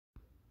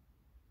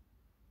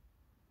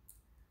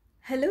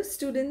Hello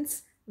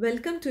students,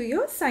 welcome to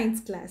your science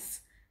class.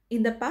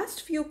 In the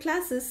past few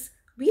classes,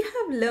 we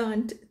have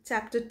learned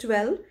chapter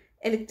 12,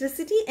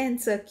 Electricity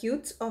and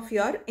Circuits of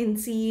your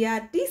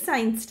NCERT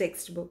science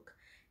textbook.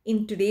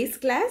 In today's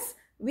class,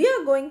 we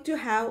are going to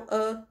have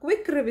a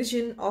quick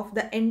revision of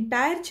the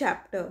entire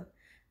chapter.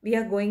 We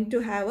are going to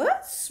have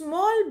a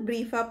small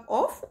brief up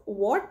of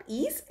what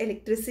is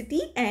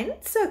electricity and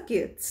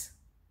circuits.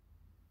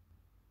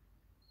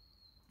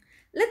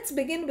 Let's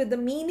begin with the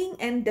meaning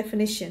and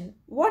definition.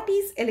 What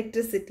is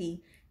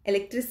electricity?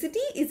 Electricity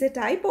is a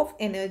type of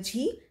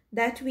energy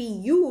that we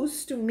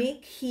use to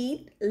make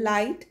heat,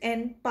 light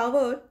and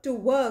power to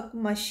work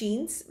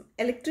machines,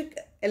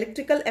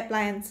 electrical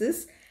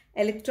appliances,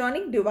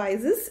 electronic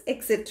devices,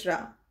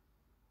 etc.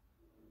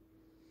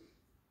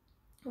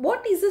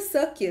 What is a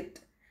circuit?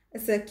 A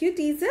circuit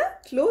is a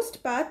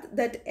closed path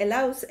that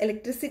allows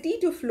electricity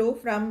to flow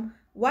from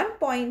one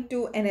point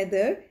to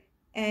another,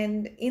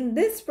 and in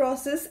this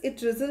process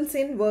it results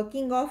in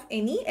working of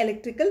any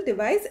electrical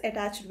device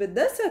attached with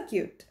the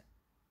circuit.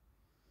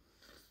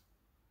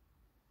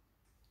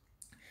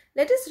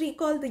 Let us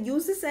recall the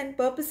uses and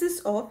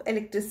purposes of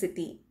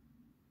electricity.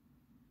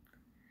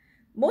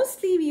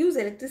 Mostly we use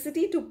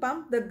electricity to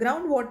pump the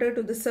groundwater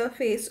to the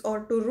surface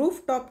or to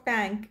rooftop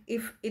tank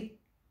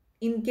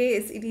in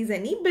case it is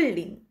any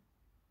building.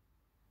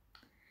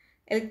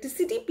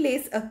 Electricity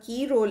plays a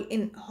key role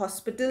in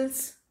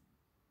hospitals,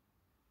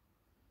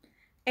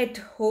 at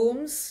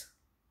homes,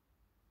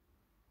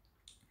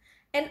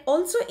 and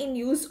also in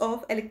use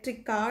of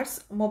electric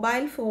cars,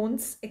 mobile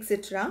phones,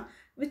 etc.,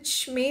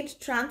 which made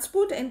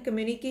transport and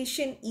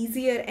communication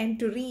easier and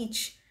to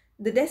reach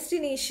the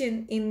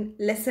destination in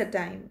lesser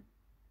time.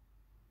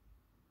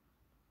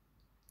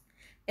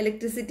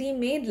 Electricity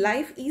made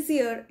life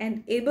easier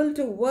and able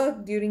to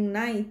work during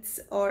nights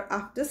or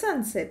after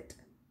sunset.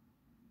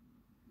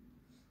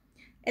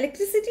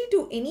 Electricity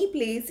to any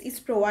place is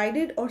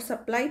provided or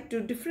supplied to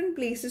different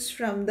places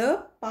from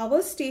the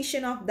power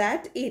station of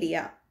that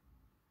area.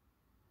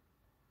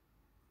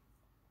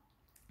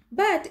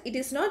 But it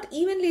is not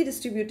evenly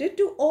distributed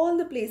to all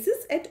the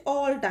places at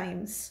all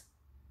times.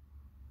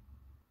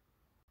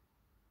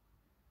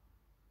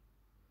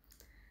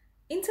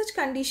 In such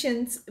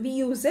conditions, we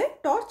use a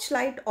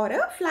torchlight or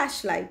a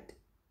flashlight.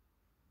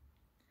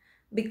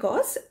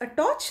 Because a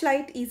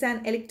torchlight is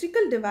an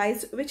electrical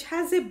device which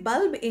has a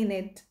bulb in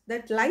it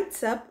that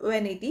lights up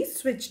when it is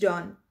switched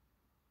on.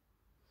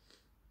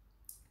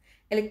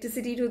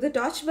 Electricity to the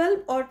torch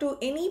bulb or to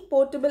any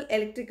portable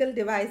electrical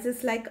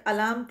devices like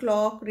alarm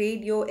clock,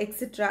 radio,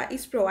 etc.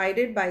 is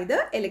provided by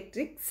the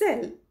electric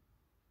cell.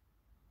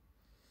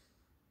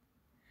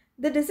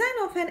 The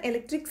design of an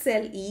electric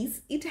cell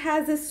is, it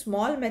has a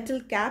small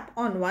metal cap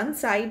on one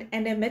side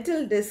and a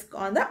metal disc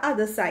on the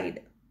other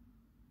side.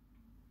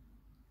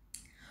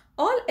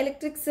 All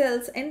electric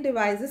cells and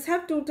devices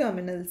have two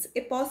terminals,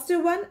 a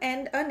positive one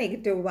and a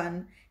negative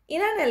one.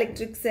 In an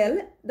electric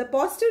cell, the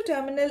positive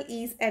terminal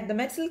is at the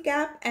metal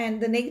cap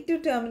and the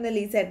negative terminal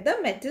is at the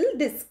metal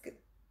disc.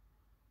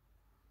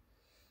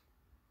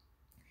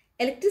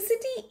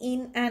 Electricity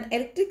in an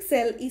electric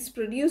cell is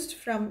produced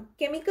from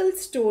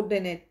chemicals stored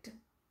in it.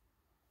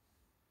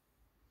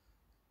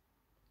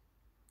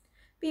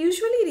 We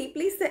usually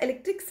replace the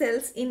electric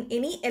cells in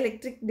any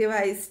electric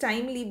device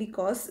timely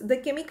because the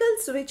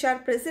chemicals which are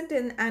present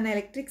in an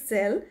electric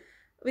cell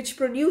which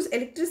produce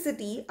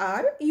electricity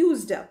are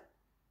used up.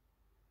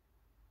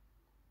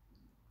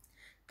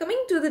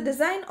 Coming to the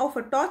design of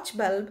a torch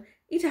bulb,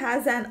 it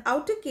has an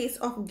outer case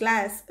of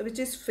glass which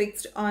is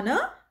fixed on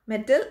a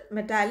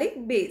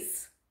metallic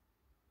base.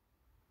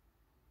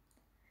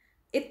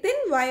 A thin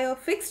wire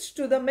fixed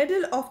to the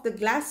middle of the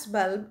glass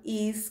bulb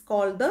is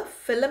called the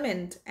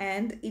filament,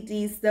 and it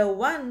is the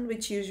one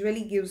which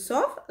usually gives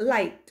off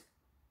light.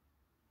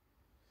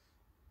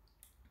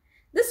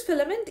 This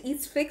filament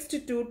is fixed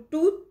to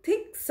two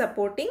thick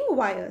supporting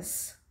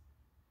wires.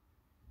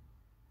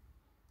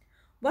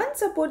 One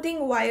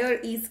supporting wire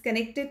is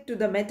connected to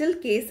the metal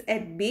case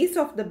at base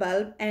of the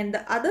bulb and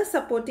the other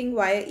supporting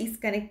wire is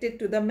connected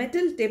to the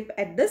metal tip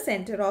at the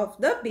center of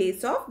the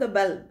base of the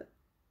bulb.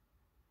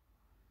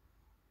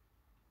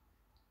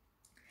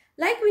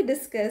 Like we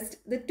discussed,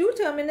 the two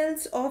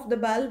terminals of the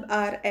bulb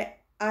are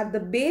the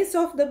base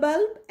of the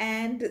bulb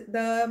and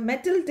the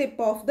metal tip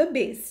of the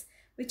base,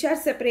 which are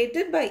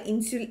separated by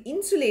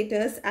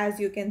insulators as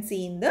you can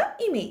see in the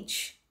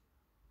image.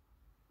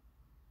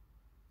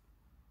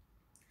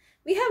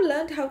 We have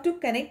learned how to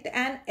connect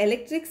an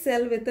electric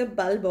cell with a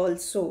bulb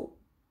also.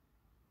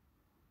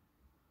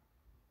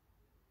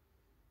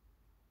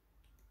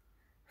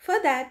 For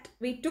that,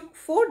 we took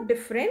 4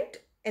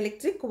 different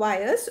electric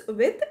wires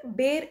with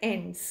bare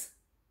ends.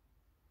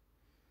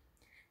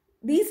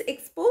 These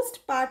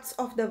exposed parts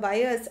of the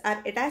wires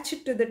are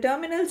attached to the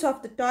terminals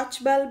of the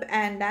torch bulb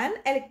and an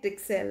electric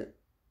cell.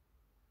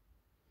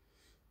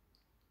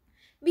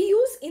 We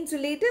use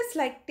insulators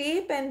like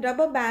tape and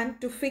rubber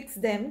band to fix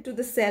them to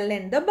the cell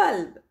and the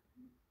bulb.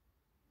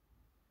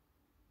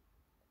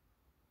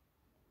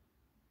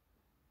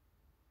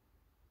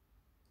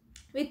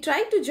 We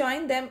try to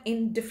join them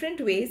in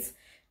different ways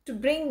to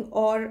bring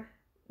or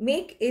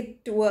make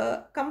it to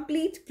a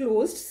complete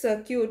closed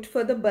circuit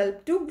for the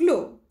bulb to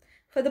glow.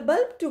 For the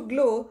bulb to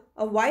glow,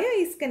 a wire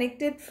is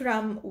connected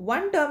from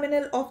one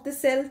terminal of the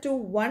cell to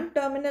one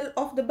terminal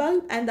of the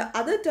bulb, and the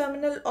other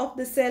terminal of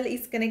the cell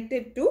is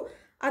connected to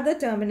other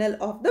terminal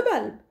of the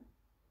bulb.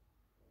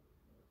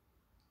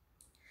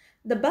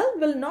 The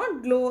bulb will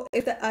not glow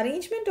if the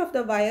arrangement of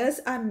the wires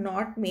are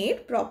not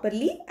made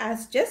properly,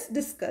 as just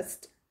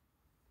discussed.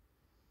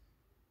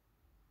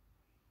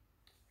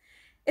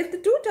 If the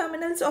two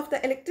terminals of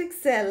the electric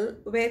cell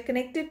were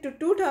connected to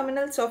two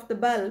terminals of the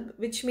bulb,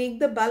 which make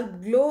the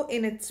bulb glow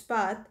in its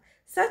path,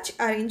 such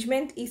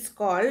arrangement is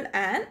called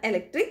an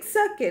electric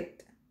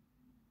circuit.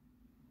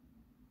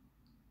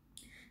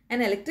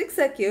 An electric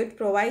circuit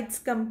provides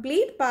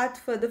complete path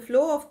for the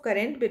flow of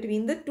current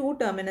between the two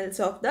terminals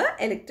of the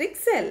electric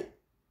cell.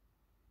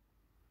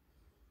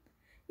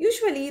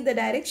 Usually, the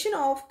direction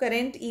of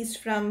current is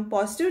from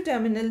positive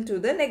terminal to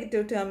the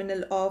negative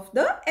terminal of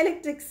the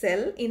electric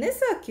cell in a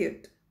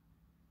circuit.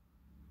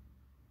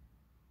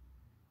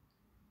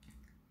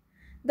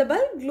 The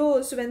bulb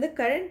glows when the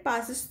current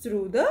passes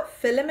through the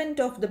filament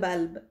of the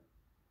bulb.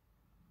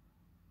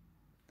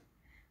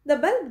 The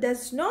bulb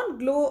does not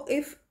glow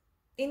if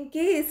in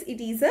case it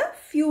is a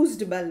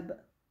fused bulb.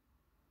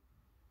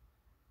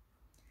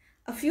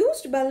 A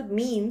fused bulb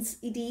means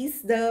it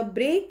is the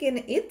break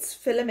in its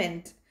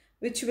filament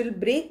which will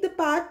break the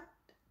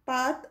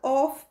path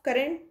of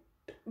current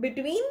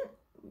between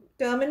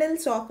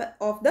terminals of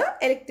the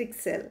electric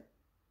cell.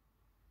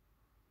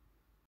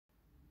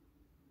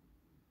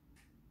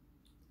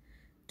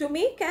 To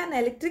make an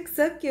electric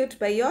circuit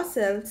by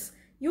yourselves,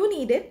 you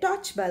need a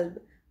torch bulb,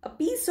 a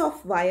piece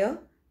of wire,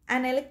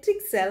 an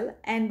electric cell,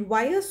 and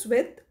wires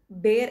with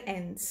bare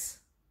ends.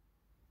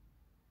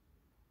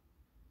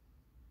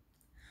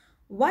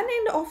 One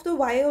end of the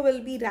wire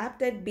will be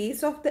wrapped at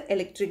base of the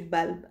electric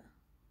bulb,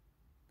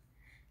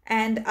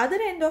 and other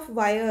end of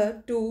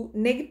wire to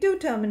negative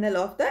terminal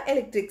of the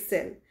electric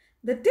cell.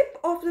 The tip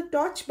of the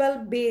torch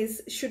bulb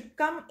base should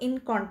come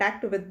in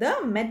contact with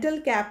the metal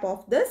cap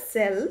of the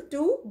cell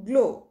to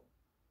glow.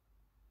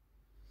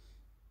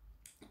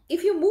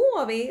 If you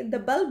move away, the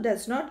bulb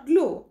does not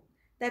glow.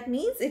 That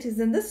means it is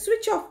in the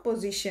switch off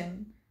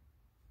position.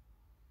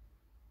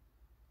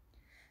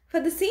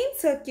 For the same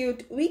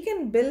circuit, we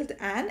can build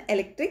an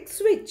electric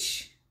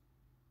switch.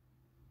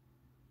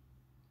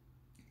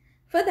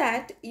 For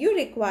that, you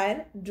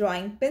require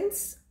drawing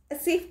pins, a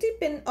safety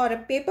pin or a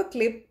paper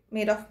clip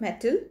made of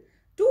metal,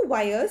 two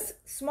wires,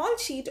 small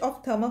sheet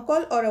of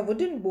thermocol or a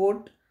wooden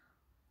board,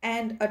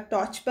 and a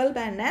torch bulb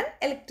and an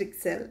electric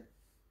cell.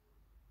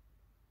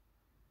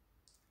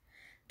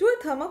 To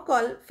a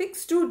thermocol,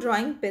 fix two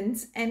drawing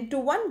pins, and to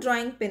one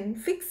drawing pin,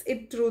 fix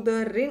it through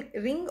the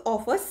ring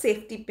of a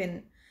safety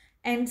pin,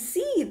 and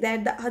see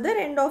that the other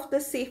end of the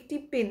safety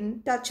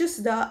pin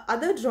touches the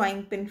other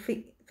drawing pin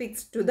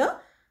fixed to the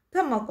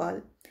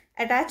thermocol.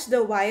 Attach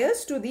the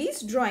wires to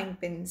these drawing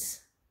pins.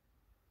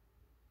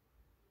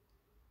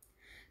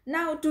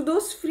 Now to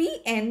those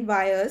free end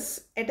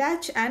wires,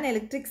 attach an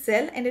electric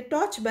cell and a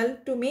torch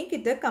bulb to make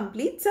it a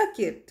complete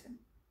circuit.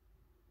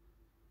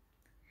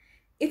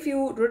 If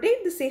you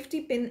rotate the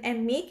safety pin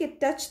and make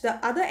it touch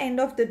the other end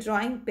of the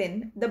drawing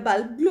pin, the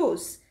bulb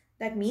glows.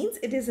 That means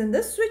it is in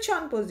the switch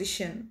on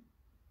position.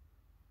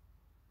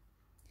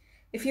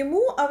 If you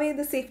move away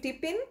the safety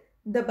pin,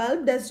 the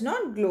bulb does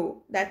not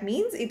glow. That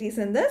means it is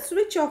in the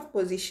switch off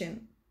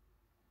position.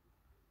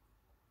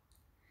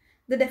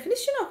 The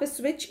definition of a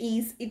switch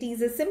is, it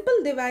is a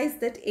simple device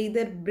that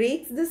either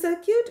breaks the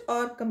circuit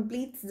or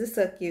completes the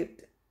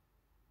circuit.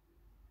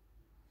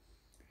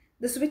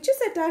 The switches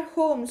at our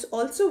homes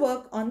also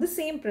work on the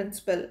same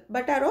principle,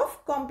 but are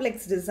of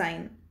complex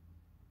design.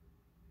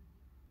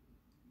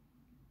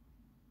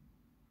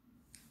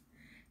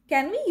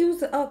 Can we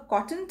use a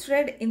cotton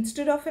thread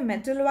instead of a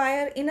metal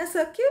wire in a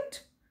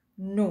circuit?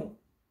 No.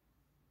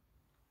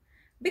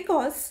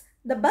 Because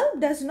the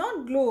bulb does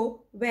not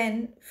glow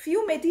when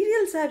few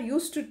materials are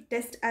used to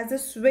test as a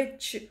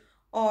switch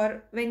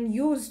or when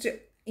used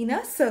in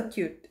a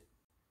circuit.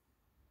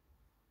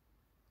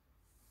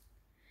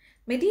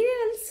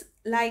 Materials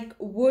like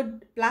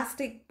wood,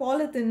 plastic,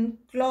 polythene,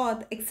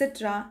 cloth,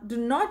 etc. do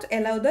not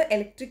allow the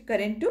electric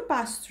current to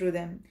pass through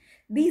them.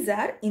 These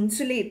are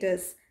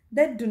insulators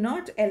that do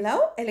not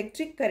allow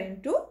electric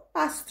current to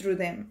pass through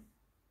them.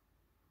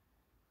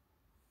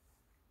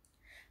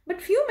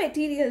 But few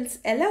materials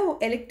allow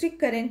electric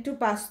current to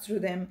pass through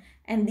them,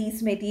 and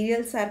these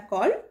materials are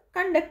called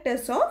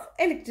conductors of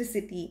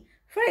electricity.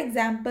 For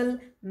example,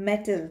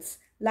 metals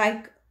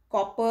like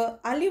copper,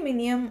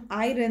 aluminium,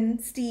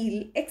 iron,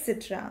 steel,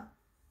 etc.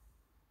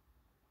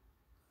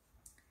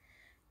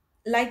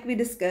 Like we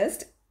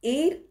discussed,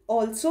 air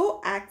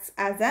also acts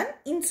as an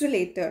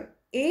insulator.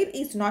 Air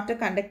is not a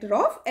conductor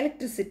of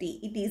electricity,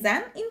 it is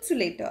an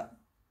insulator.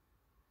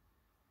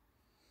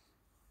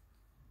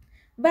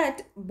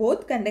 But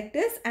both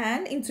conductors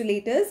and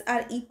insulators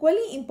are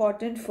equally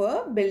important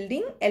for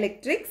building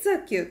electric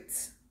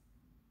circuits.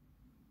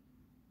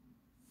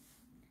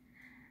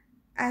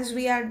 As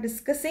we are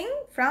discussing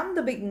from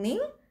the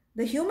beginning,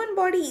 the human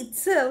body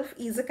itself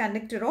is a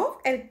conductor of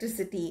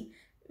electricity.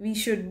 We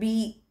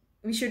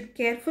should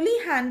carefully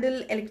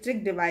handle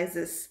electric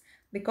devices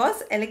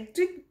because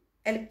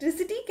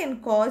electricity can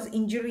cause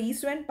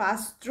injuries when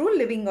passed through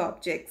living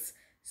objects.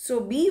 So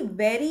be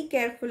very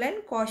careful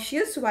and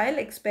cautious while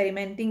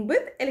experimenting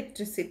with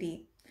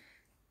electricity.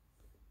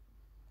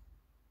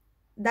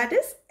 That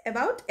is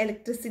about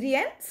electricity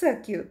and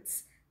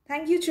circuits.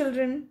 Thank you,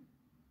 children.